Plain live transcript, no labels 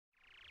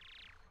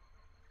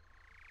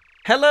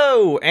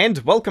Hello, and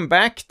welcome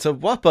back to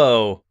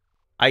Wuppo.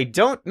 I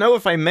don't know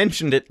if I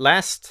mentioned it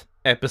last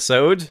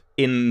episode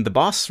in the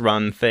boss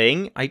run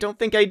thing. I don't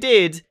think I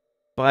did,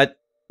 but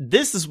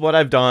this is what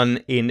I've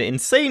done in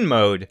insane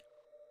mode.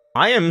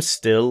 I am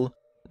still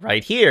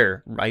right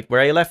here, right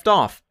where I left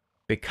off,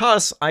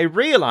 because I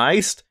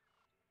realized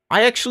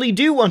I actually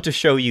do want to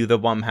show you the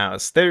Wum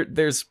house.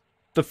 There's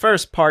the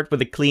first part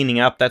with the cleaning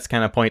up, that's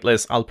kind of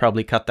pointless. I'll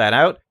probably cut that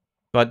out.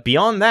 But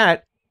beyond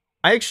that,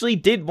 I actually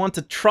did want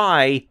to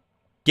try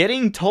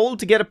getting told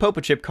to get a Popo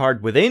Chip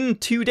card within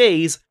 2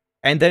 days,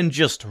 and then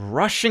just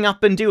rushing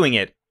up and doing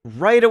it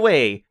right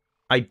away.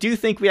 I do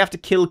think we have to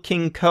kill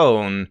King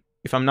Cone,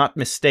 if I'm not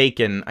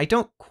mistaken. I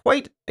don't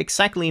quite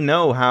exactly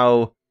know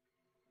how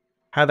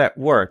that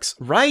works,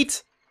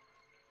 right?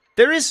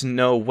 There is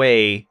no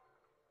way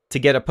to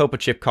get a Popo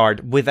Chip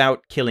card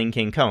without killing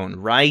King Cone,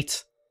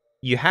 right?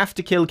 You have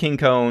to kill King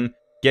Cone,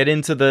 get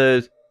into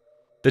the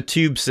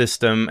tube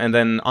system, and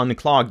then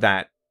unclog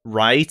that,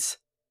 right?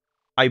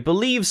 I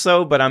believe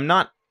so, but I'm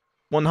not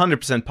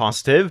 100%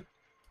 positive.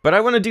 But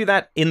I want to do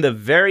that in the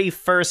very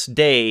first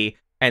day,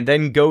 and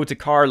then go to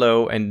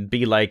Carlo and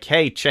be like,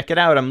 hey, check it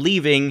out, I'm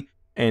leaving.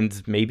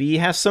 And maybe he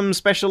has some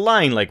special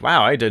line like,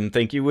 wow, I didn't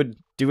think you would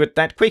do it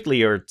that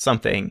quickly, or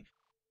something.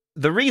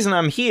 The reason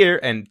I'm here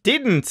and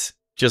didn't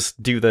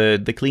just do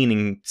the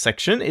cleaning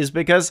section is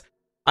because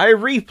I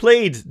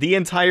replayed the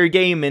entire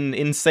game in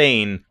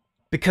Insane.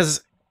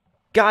 Because,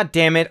 god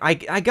damn it, I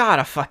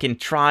gotta fucking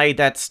try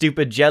that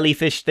stupid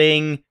jellyfish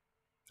thing.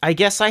 I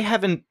guess I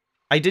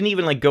didn't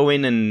even, like, go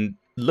in and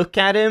look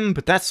at him,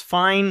 but that's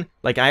fine.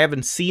 Like, I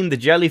haven't seen the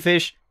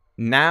jellyfish.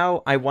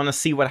 Now I want to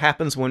see what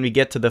happens when we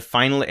get to the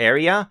final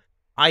area.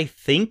 I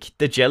think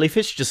the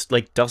jellyfish just,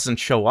 like, doesn't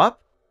show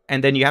up,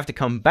 and then you have to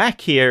come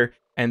back here,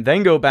 and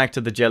then go back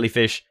to the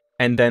jellyfish,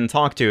 and then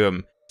talk to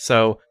him.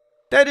 So,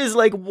 that is,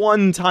 like,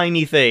 one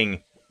tiny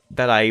thing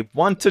that I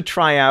want to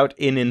try out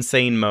in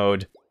Insane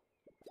mode.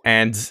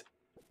 And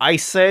I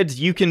said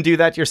you can do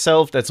that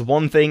yourself, that's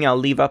one thing I'll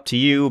leave up to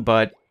you,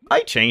 but I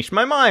changed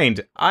my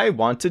mind. I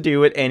want to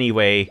do it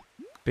anyway,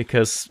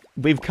 because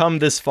we've come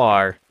this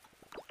far.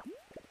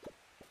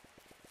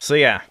 So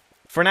yeah,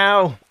 for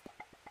now,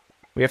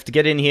 we have to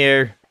get in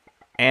here,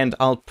 and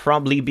I'll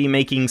probably be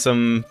making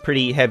some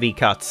pretty heavy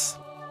cuts.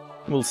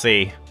 We'll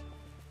see.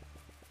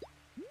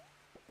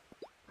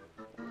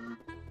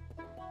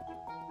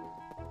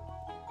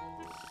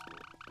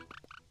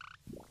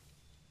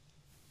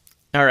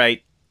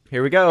 Alright,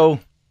 here we go.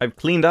 I've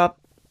cleaned up,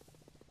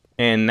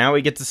 and now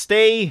we get to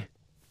stay,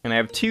 and I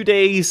have 2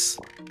 days,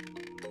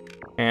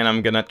 and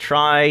I'm gonna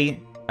try...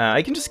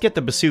 I can just get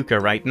the bazooka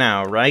right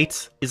now,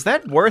 right? Is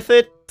that worth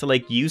it to,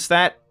 like, use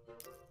that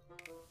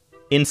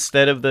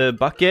instead of the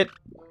bucket?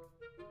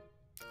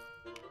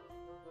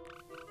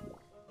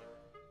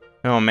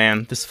 Oh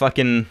man, this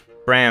fucking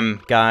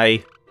Bram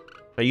guy.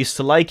 I used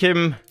to like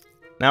him,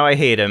 now I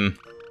hate him.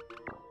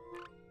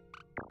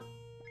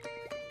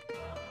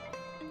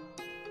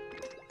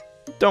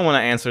 Don't want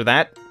to answer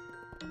that.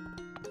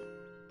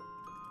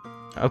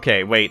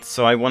 Okay, wait,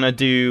 so I want to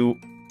do,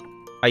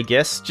 I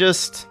guess,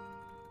 just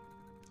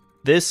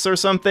this or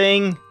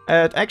something?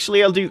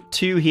 Actually, I'll do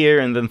 2 here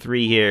and then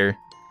 3 here.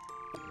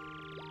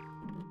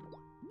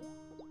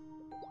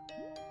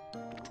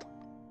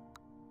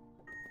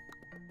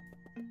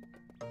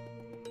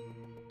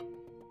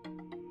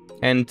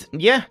 And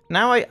yeah,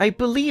 now I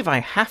believe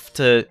I have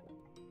to...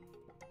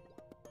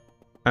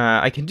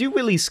 I can do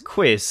Willy's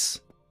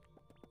quiz.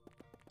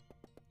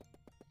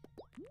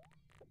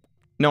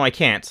 No, I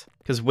can't,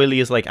 because Willy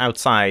is, like,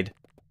 outside.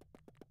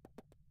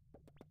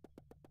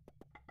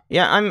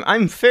 Yeah,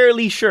 I'm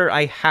fairly sure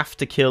I have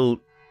to kill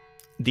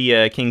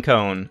the King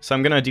Cone, so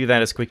I'm gonna do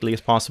that as quickly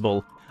as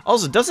possible.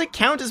 Also, does it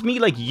count as me,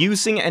 like,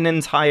 using an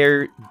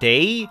entire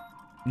day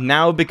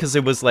now because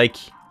it was, like...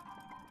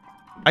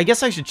 I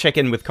guess I should check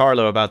in with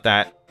Carlo about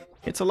that.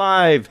 It's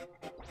alive!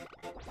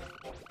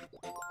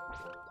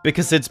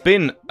 Because it's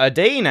been a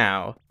day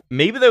now.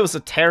 Maybe that was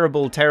a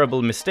terrible,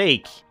 terrible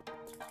mistake.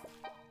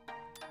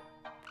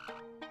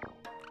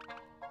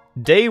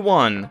 Day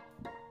 1.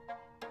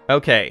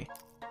 Okay.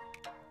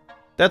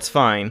 That's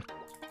fine.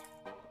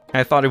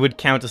 I thought it would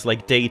count as,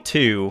 like, day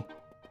 2,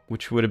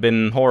 which would have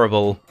been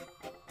horrible.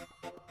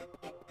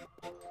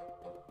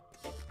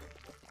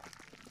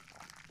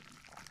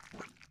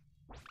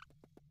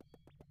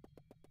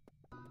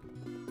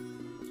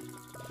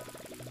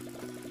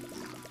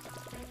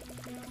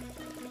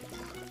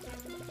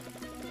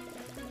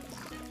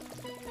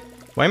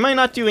 Why am I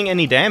not doing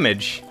any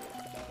damage?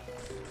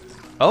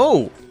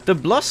 Oh! The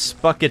Bluss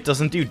bucket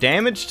doesn't do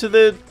damage to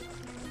the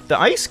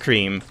ice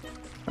cream.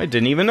 I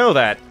didn't even know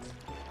that.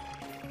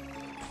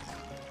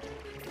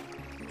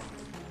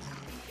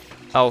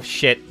 Oh,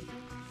 shit.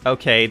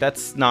 Okay,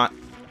 that's not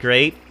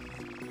great.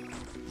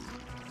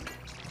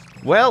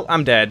 Well,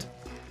 I'm dead.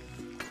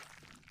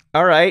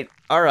 Alright,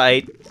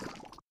 alright.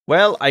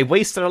 Well, I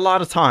wasted a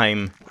lot of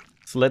time.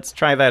 So let's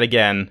try that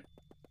again.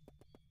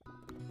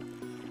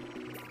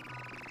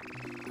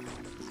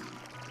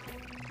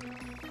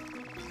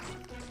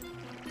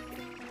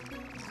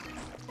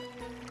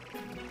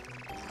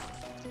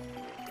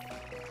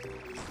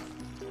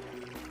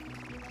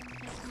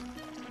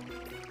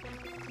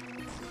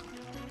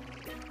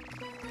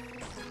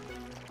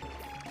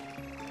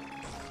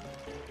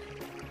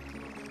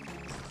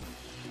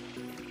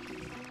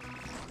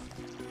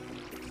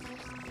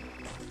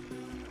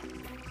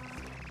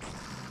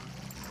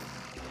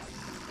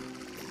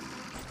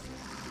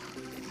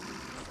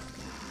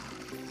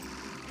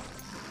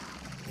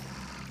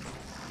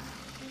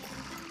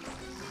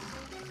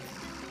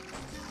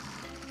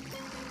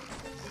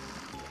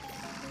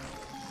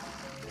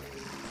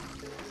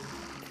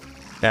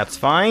 That's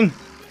fine.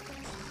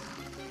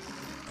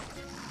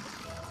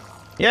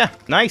 Yeah,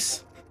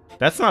 nice.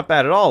 That's not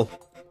bad at all.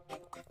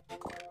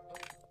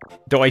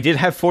 Though I did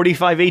have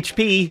 45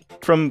 HP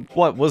from,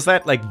 what, was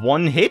that like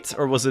one hit,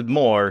 or was it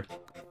more?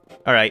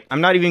 Alright,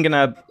 I'm not even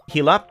gonna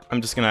heal up.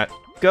 I'm just gonna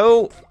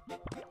go.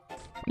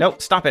 No,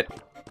 stop it.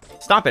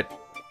 Stop it.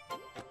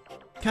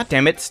 God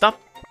damn it, stop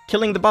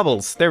killing the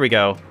bubbles. There we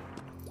go.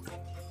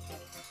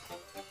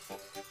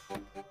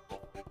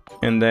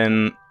 And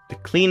then the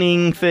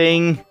cleaning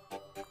thing.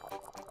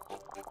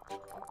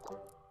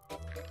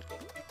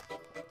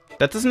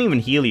 That doesn't even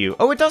heal you.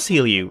 Oh, it does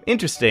heal you.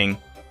 Interesting.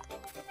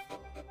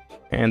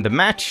 And the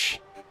match.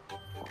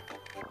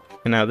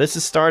 And now this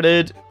is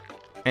started.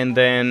 And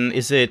then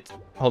is it...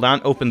 Hold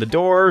on, open the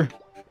door.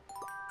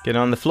 Get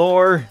on the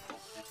floor.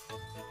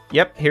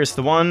 Yep, here's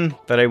the one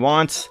that I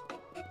want.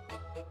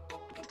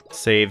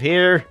 Save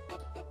here.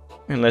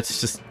 And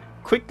let's just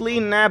quickly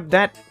nab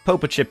that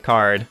Popa Chip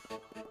card.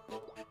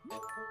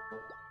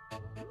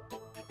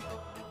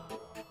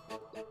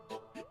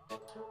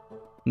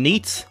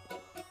 Neat.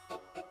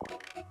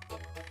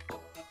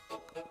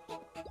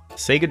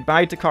 Say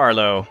goodbye to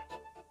Carlo.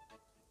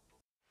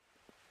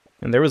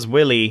 And there was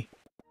Willy.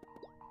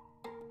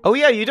 Oh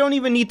yeah, you don't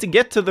even need to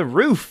get to the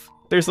roof.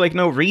 There's like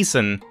no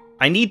reason.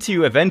 I need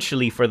to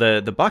eventually for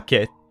the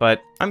bucket,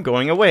 but I'm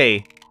going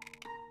away.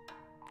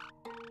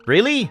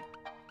 Really?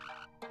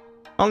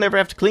 I'll never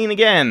have to clean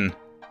again.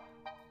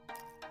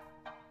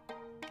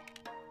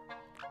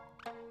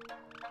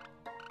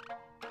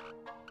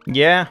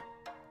 Yeah,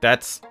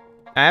 that's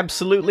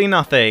absolutely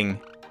nothing.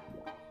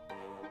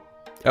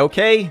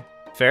 Okay.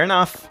 Fair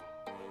enough.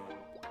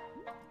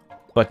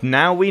 But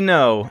now we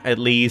know, at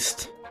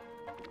least.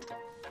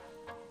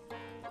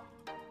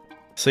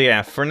 So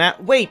yeah, for now...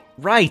 Wait,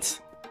 right!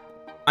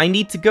 I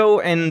need to go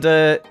and,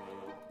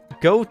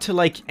 go to,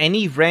 like,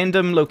 any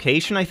random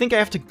location. I think I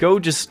have to go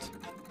just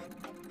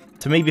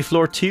to maybe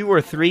floor 2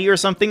 or 3 or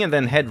something, and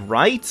then head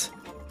right.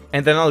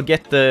 And then I'll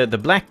get the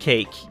black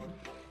cake.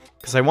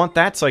 Because I want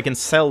that so I can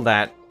sell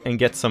that and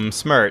get some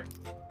smirt.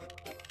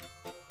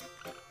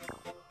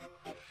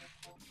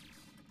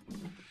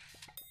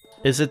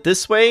 Is it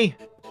this way?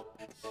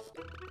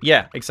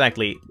 Yeah,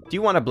 exactly. Do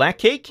you want a black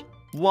cake?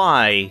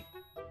 Why?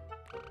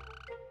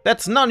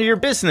 That's none of your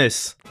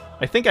business!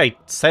 I think I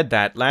said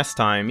that last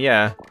time,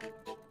 yeah.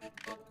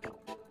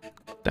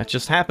 That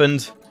just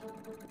happened.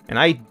 And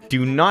I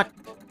do not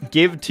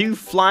give two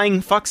flying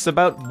fucks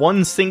about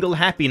one single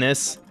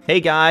happiness.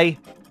 Hey guy,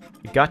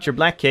 you got your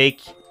black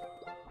cake.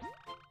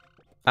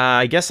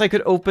 I guess I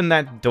could open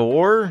that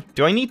door?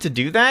 Do I need to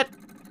do that?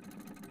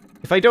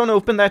 If I don't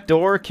open that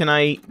door, can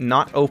I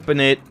not open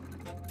it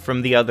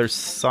from the other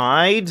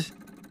side?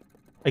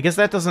 I guess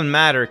that doesn't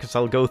matter, because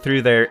I'll go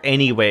through there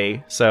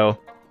anyway, so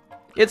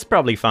it's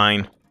probably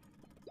fine.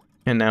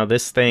 And now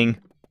this thing.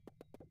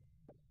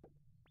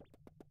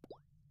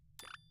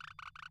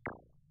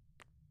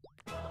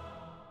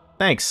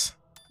 Thanks.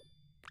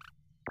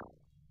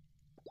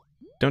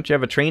 Don't you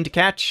have a train to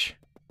catch?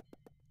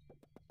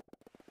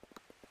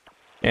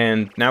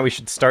 And now we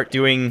should start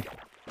doing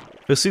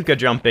bazooka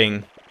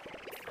jumping.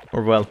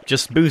 Or, well,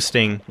 just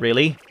boosting,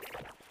 really.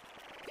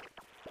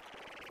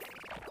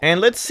 And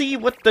let's see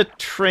what the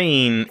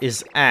train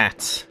is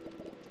at.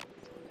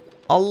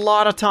 A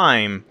lot of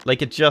time.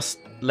 Like, it just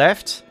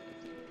left?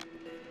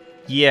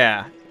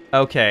 Yeah,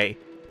 okay.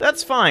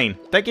 That's fine.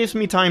 That gives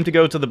me time to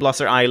go to the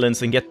Blusser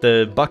Islands and get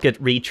the bucket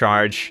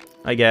recharge,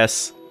 I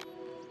guess.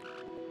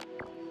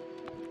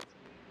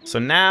 So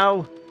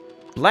now,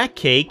 black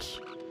cake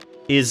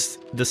is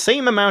the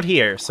same amount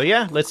here. So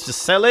yeah, let's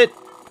just sell it.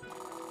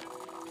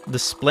 The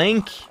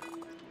splink,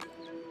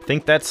 I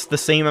think that's the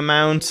same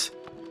amount.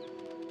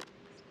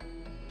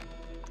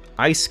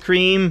 Ice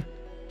cream,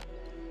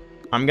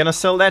 I'm gonna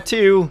sell that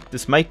too.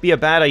 This might be a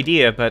bad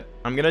idea, but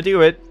I'm gonna do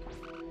it.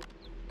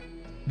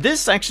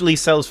 This actually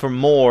sells for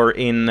more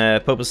in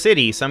Popa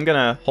City, so I'm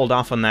gonna hold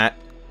off on that.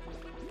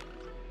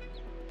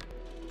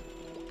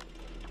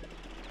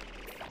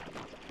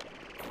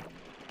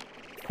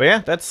 But yeah,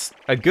 that's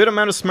a good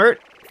amount of smirt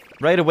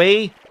right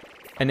away.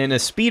 And in a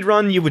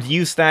speedrun, you would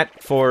use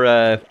that for,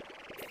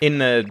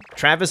 in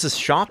Travis's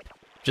shop,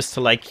 just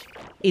to, like,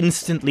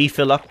 instantly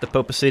fill up the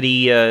Popa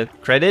City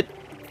credit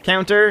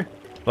counter.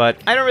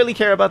 But I don't really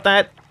care about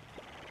that.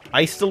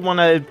 I still want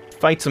to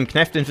fight some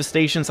Kneft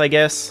infestations, I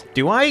guess.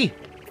 Do I?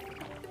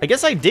 I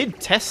guess I did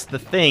test the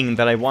thing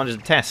that I wanted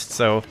to test,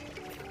 so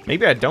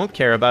maybe I don't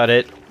care about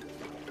it.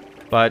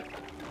 But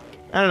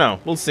I don't know,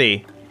 we'll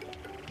see.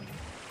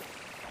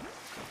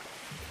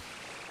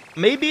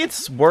 maybe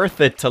it's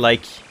worth it to,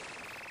 like,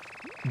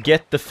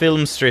 get the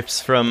film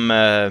strips from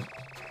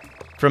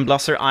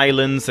Blosser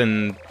Islands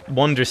and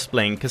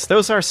Wonderspling, because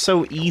those are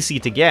so easy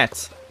to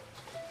get.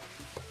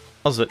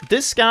 Also,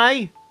 this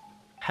guy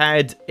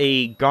had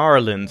a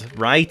garland,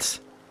 right?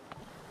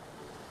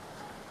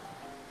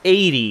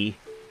 80.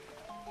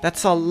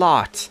 That's a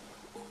lot.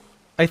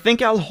 I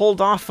think I'll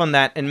hold off on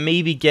that and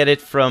maybe get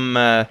it from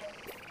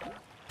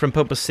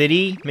Popo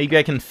City. Maybe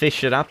I can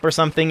fish it up or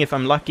something if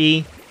I'm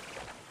lucky.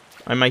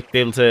 I might be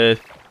able to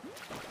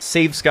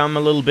save scum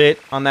a little bit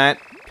on that.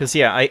 Because,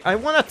 yeah, I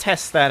want to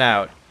test that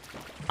out.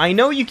 I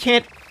know you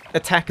can't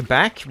attack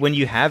back when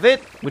you have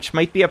it, which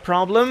might be a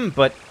problem,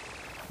 but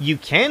you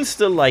can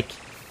still, like,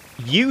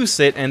 use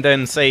it and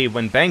then, say,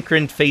 when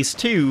Bankrent Phase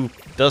 2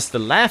 does the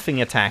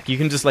laughing attack, you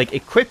can just, like,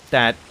 equip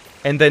that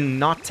and then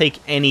not take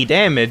any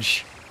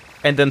damage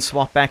and then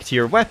swap back to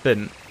your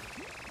weapon.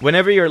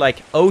 Whenever you're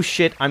like, oh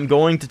shit, I'm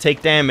going to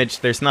take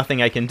damage, there's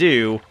nothing I can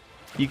do,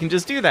 you can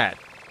just do that.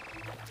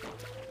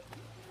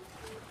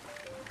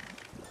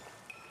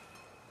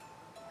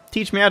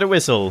 Teach me how to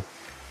whistle.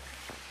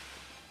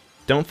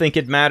 Don't think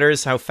it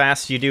matters how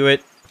fast you do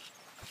it.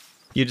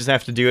 You just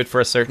have to do it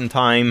for a certain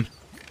time.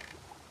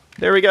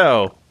 There we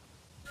go.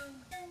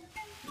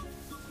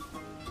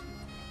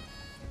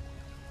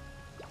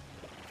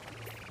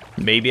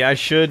 Maybe I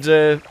should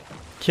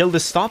kill the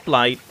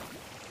stoplight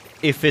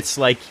if it's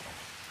like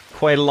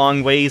quite a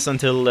long ways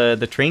until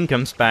the train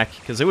comes back,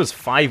 because it was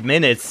 5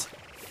 minutes.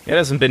 It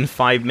hasn't been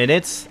 5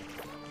 minutes.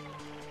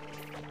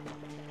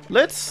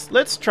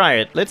 Let's try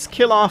it. Let's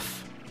kill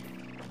off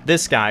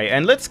this guy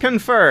and let's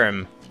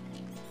confirm.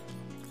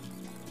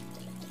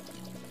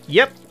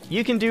 Yep,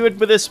 you can do it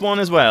with this one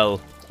as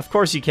well. Of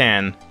course you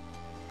can.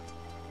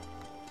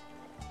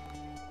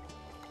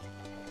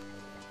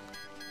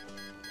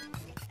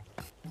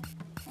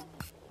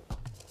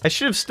 I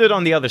should have stood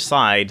on the other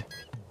side.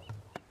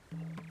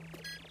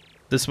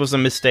 This was a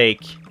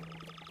mistake.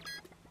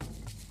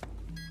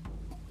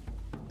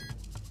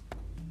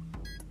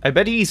 I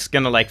bet he's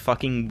gonna, like,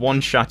 fucking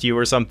one-shot you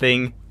or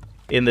something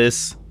in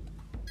this.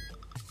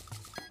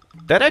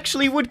 That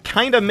actually would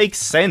kinda make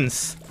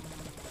sense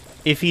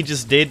if he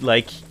just did,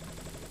 like,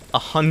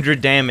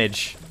 100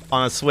 damage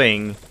on a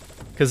swing.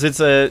 Because it's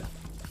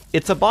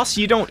a boss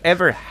you don't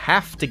ever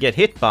have to get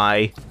hit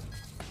by.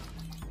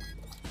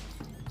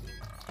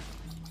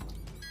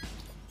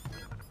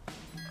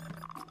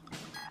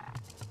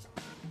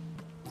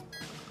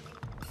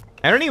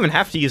 I don't even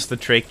have to use the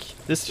trick.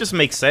 This just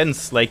makes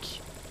sense, like,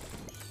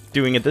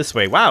 doing it this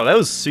way. Wow, that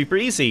was super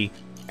easy.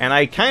 And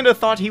I kind of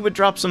thought he would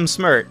drop some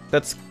Smirt.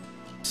 That's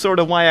sort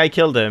of why I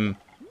killed him.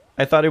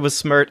 I thought it was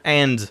Smirt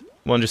and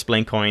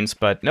Wonderspling coins,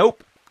 but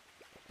nope.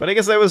 But I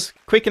guess that was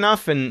quick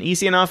enough and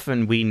easy enough,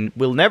 and we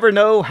will never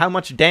know how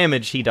much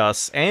damage he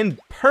does. And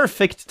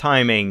perfect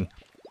timing.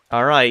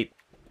 Alright,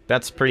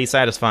 that's pretty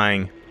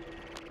satisfying.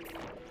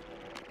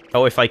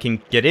 Oh, if I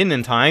can get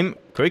in time,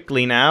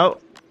 quickly now.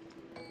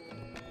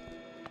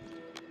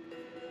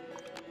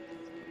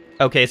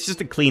 Okay, it's just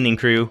a cleaning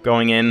crew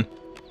going in.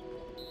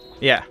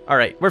 Yeah,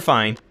 alright, we're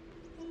fine.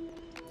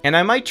 And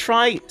I might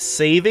try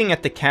saving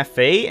at the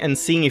cafe and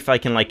seeing if I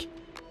can, like,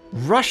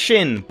 rush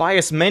in, buy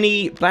as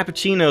many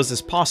Blappuccinos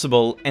as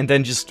possible, and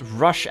then just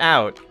rush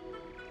out.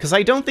 Because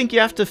I don't think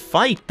you have to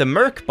fight the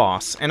Merc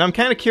boss, and I'm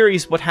kind of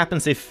curious what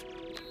happens if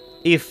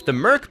the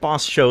Merc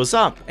boss shows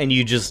up and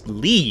you just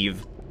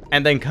leave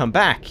and then come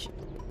back.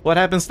 What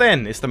happens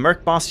then? Is the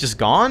Merc boss just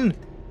gone?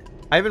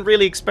 I haven't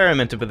really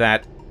experimented with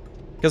that.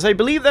 Because I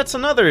believe that's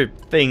another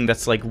thing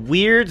that's, like,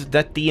 weird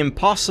that the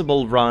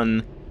Impossible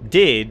run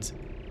did.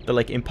 The,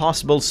 like,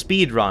 Impossible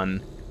speed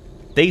run.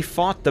 They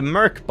fought the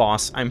Merc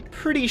boss, I'm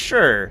pretty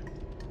sure.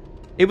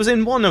 It was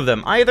in one of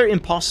them. Either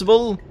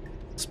Impossible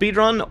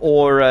speedrun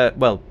or,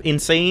 well,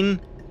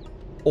 Insane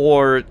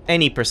or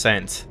any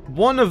percent.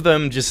 One of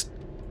them just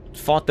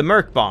fought the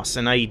Merc boss,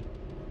 and I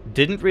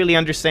didn't really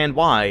understand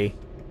why.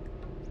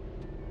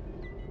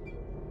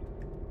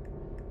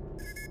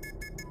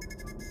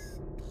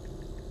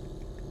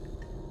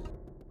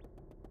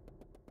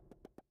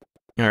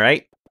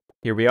 Alright,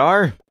 here we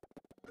are.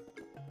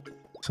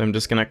 So I'm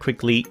just gonna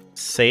quickly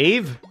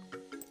save.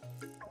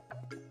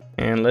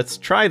 And let's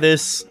try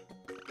this.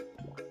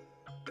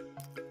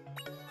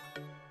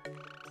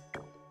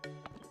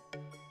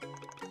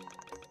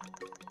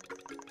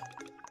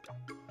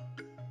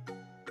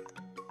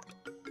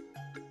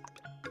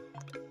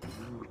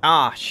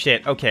 Ah,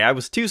 shit. Okay, I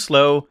was too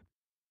slow.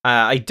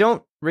 I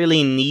don't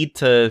really need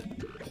to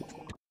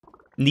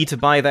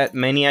buy that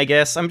many, I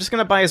guess. I'm just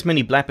gonna buy as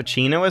many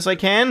Blappuccino as I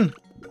can.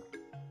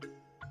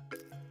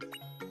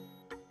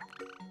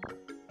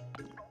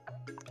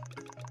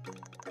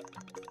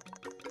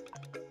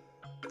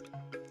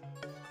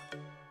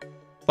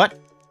 What?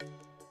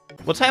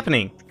 What's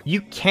happening?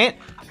 You can't...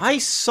 I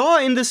saw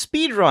in the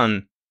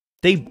speedrun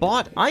they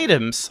bought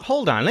items.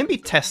 Hold on, let me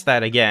test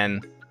that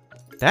again.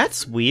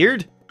 That's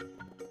weird.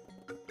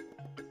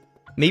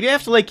 Maybe I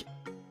have to, like,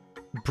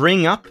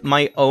 bring up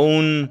my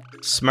own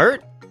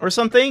Smirt or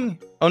something?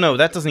 Oh no,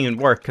 that doesn't even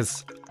work,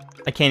 because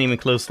I can't even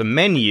close the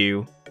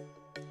menu.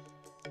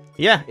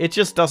 Yeah, it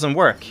just doesn't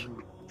work.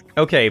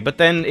 Okay, but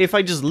then if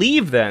I just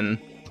leave then,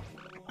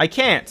 I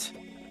can't.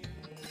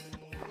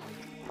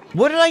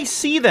 What did I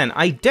see then?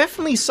 I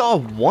definitely saw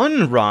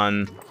one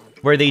run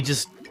where they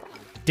just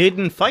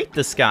didn't fight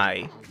this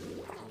guy.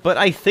 But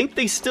I think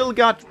they still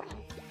got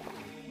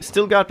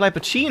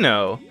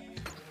Blappuccino.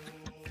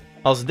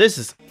 Also, this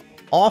is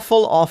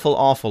awful, awful,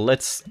 awful.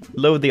 Let's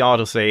load the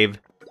autosave.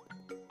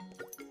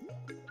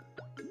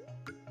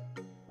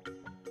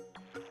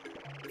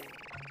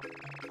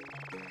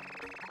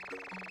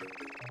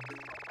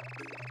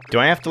 Do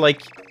I have to,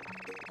 like,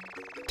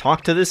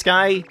 talk to this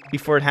guy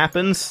before it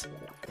happens?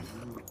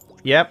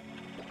 Yep.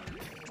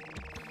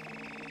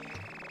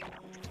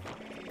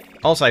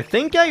 Also, I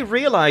think I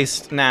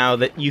realized now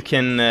that you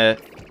can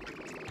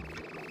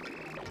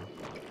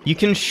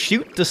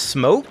shoot the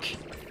smoke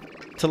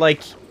to,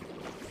 like,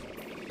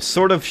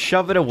 sort of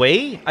shove it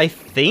away, I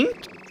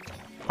think?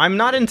 I'm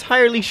not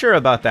entirely sure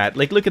about that.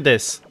 Like, look at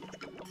this.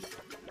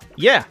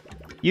 Yeah,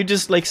 you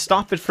just, like,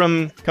 stop it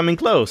from coming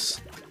close.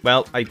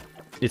 Well,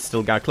 it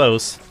still got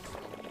close.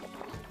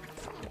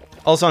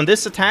 Also, on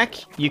this attack,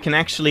 you can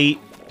actually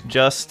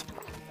just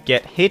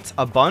get hit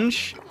a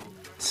bunch,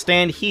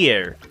 stand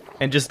here,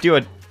 and just do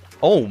it.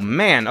 Oh,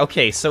 man.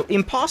 Okay, so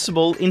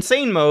impossible,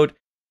 insane mode.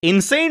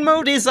 Insane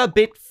mode is a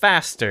bit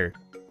faster.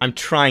 I'm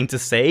trying to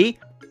say.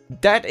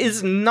 That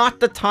is not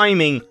the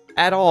timing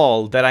at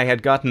all that I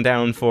had gotten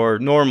down for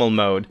normal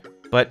mode.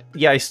 But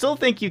yeah, I still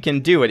think you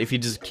can do it. If you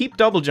just keep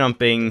double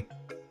jumping,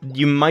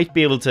 you might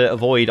be able to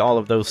avoid all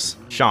of those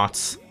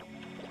shots.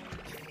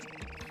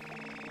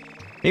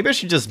 Maybe I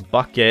should just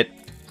bucket.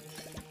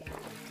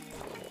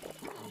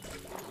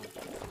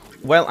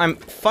 Well, I'm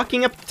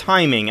fucking up the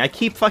timing. I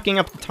keep fucking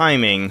up the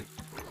timing.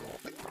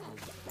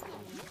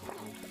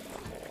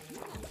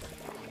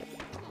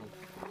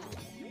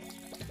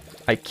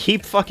 I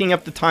keep fucking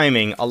up the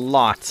timing a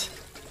lot.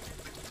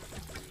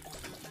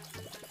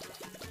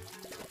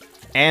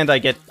 And I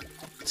get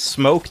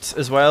smoked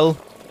as well.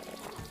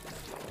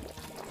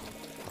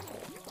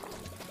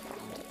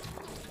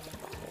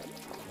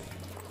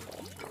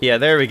 Yeah,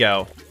 there we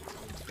go.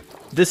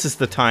 This is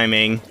the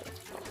timing.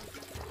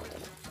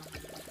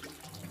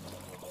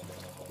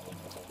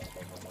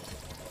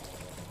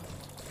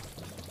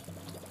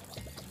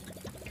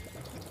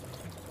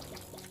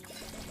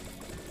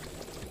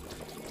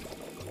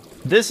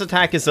 This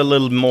attack is a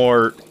little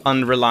more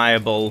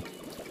unreliable.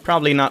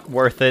 Probably not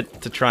worth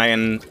it to try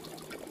and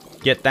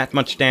get that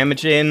much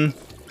damage in.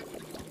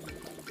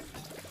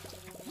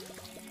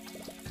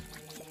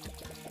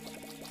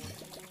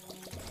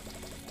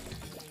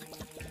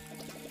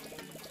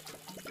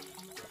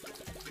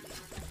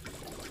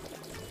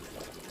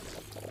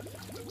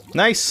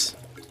 Nice!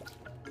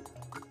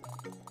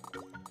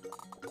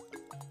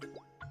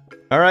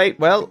 Alright,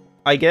 well,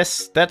 I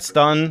guess that's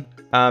done.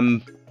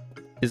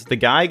 Is the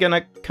guy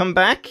gonna come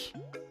back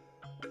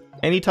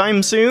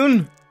anytime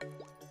soon?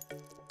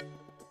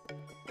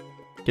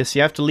 Guess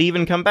you have to leave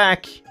and come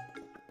back.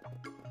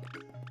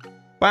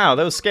 Wow,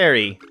 that was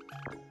scary.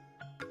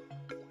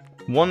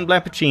 One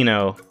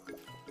Blappuccino.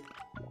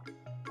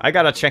 I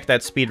gotta check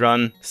that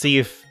speedrun, see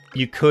if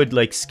you could,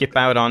 like, skip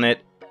out on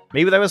it.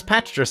 Maybe that was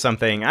patched or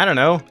something, I don't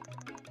know.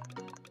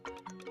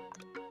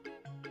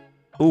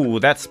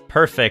 Ooh, that's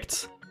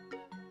perfect.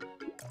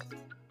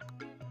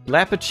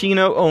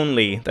 Blappuccino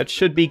only. That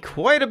should be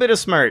quite a bit of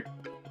smart.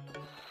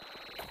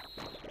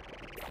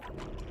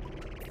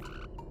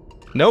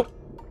 Nope.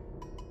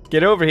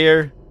 Get over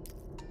here.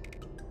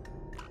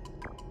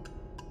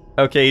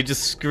 Okay, he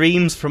just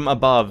screams from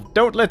above.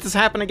 Don't let this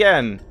happen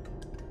again.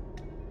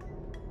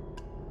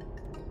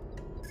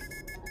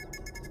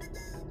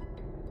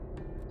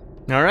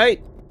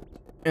 Alright.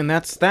 And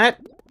that's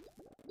that.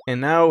 And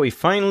now we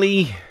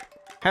finally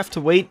have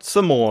to wait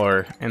some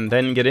more and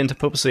then get into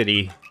Popo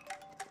City.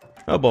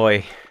 Oh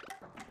boy.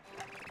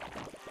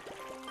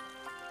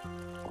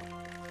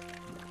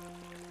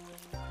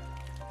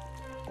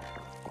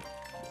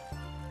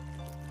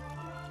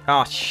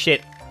 Oh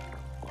shit.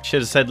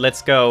 Should have said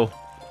let's go.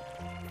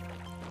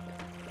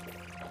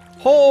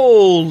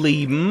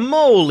 Holy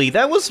moly,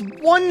 that was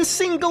one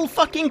single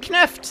fucking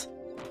kneft!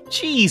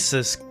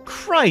 Jesus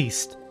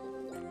Christ.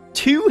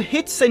 2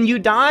 hits and you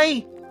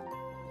die?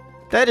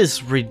 That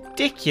is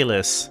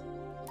ridiculous.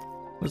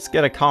 Let's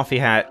get a coffee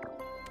hat.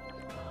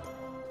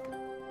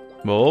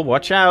 Whoa,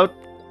 watch out.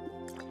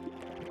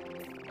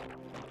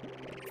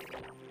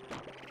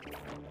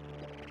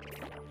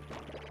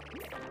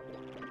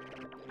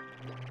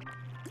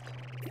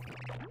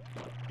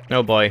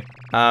 Oh boy.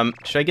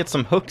 Should I get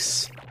some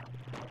hooks?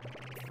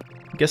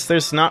 Guess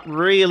there's not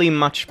really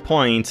much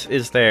point,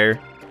 is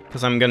there?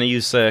 Because I'm gonna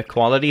use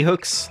quality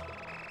hooks.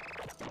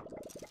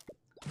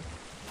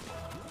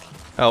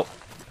 Oh,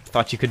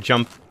 thought you could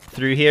jump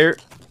through here.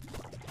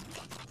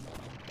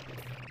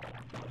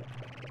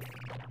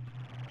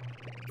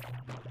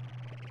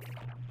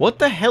 What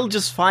the hell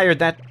just fired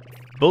that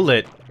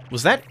bullet?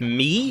 Was that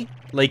me?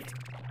 Like,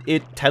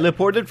 it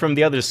teleported from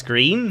the other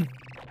screen?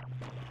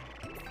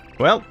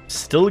 Well,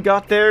 still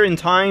got there in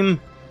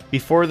time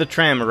before the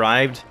tram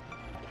arrived.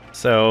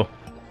 So,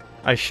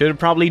 I should have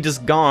probably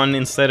just gone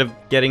instead of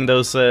getting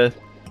those hooks.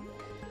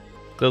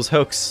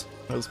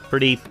 That was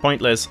pretty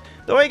pointless.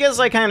 Though I guess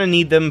I kind of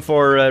need them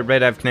for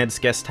Red Avkned's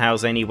guest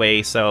house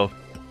anyway, so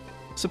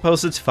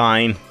suppose it's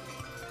fine.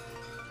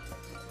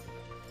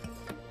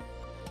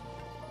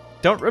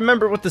 Don't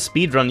remember what the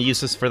speedrun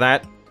uses for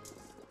that.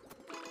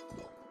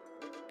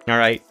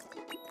 Alright,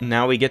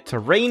 now we get to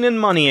rain and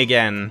money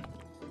again.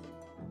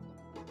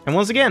 And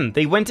once again,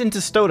 they went into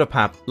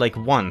Stotapap like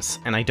once,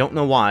 and I don't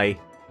know why.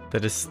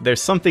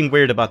 There's something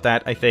weird about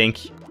that, I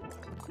think.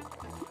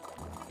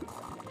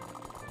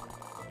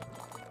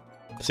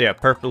 So yeah,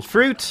 purple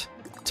fruit,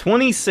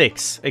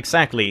 26,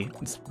 exactly.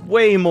 It's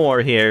way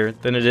more here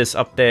than it is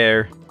up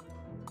there.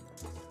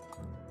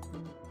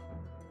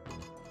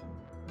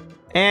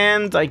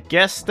 And I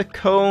guess the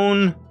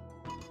cone...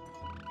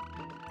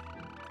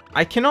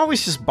 I can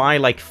always just buy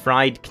like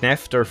fried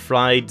kneft or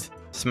fried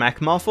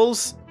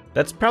smackmuffles.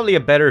 That's probably a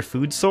better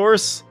food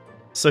source.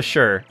 So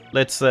sure,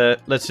 let's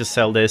just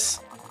sell this.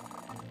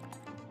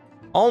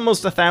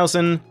 Almost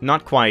 1,000,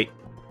 not quite.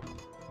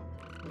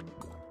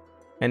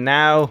 And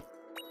now,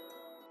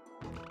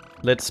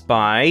 let's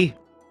buy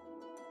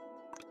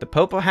the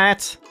Popo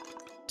hat,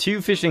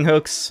 2 fishing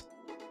hooks,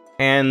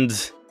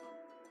 and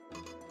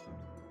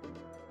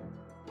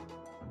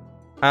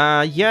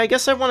yeah, I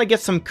guess I want to get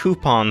some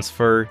coupons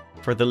for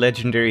the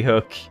legendary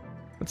hook.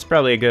 That's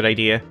probably a good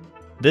idea.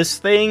 This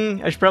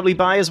thing I should probably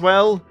buy as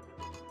well,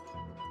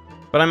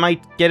 but I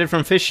might get it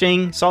from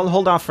fishing, so I'll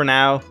hold off for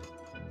now.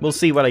 We'll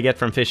see what I get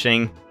from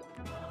fishing.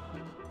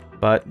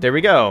 But there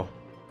we go.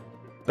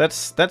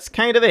 That's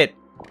kind of it.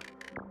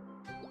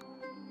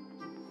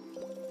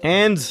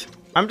 And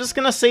I'm just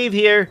gonna save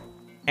here,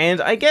 and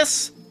I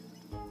guess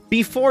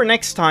before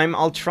next time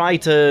I'll try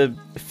to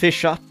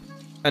fish up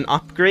an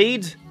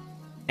upgrade,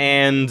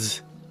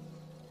 and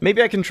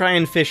maybe I can try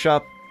and fish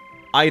up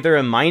either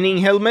a mining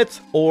helmet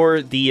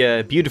or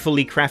the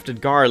beautifully crafted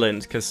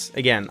garland, because,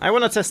 again, I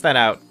want to test that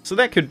out, so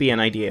that could be an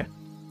idea.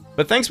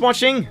 But thanks for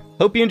watching,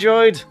 hope you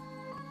enjoyed.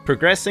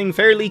 Progressing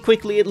fairly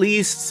quickly at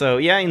least, so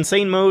yeah,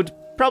 insane mode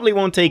probably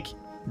won't take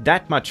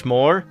that much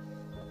more.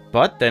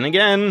 But then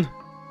again,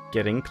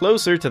 getting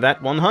closer to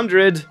that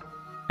 100.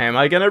 Am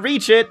I gonna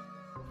reach it?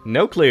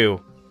 No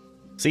clue.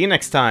 See you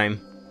next time.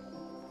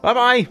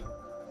 Bye-bye!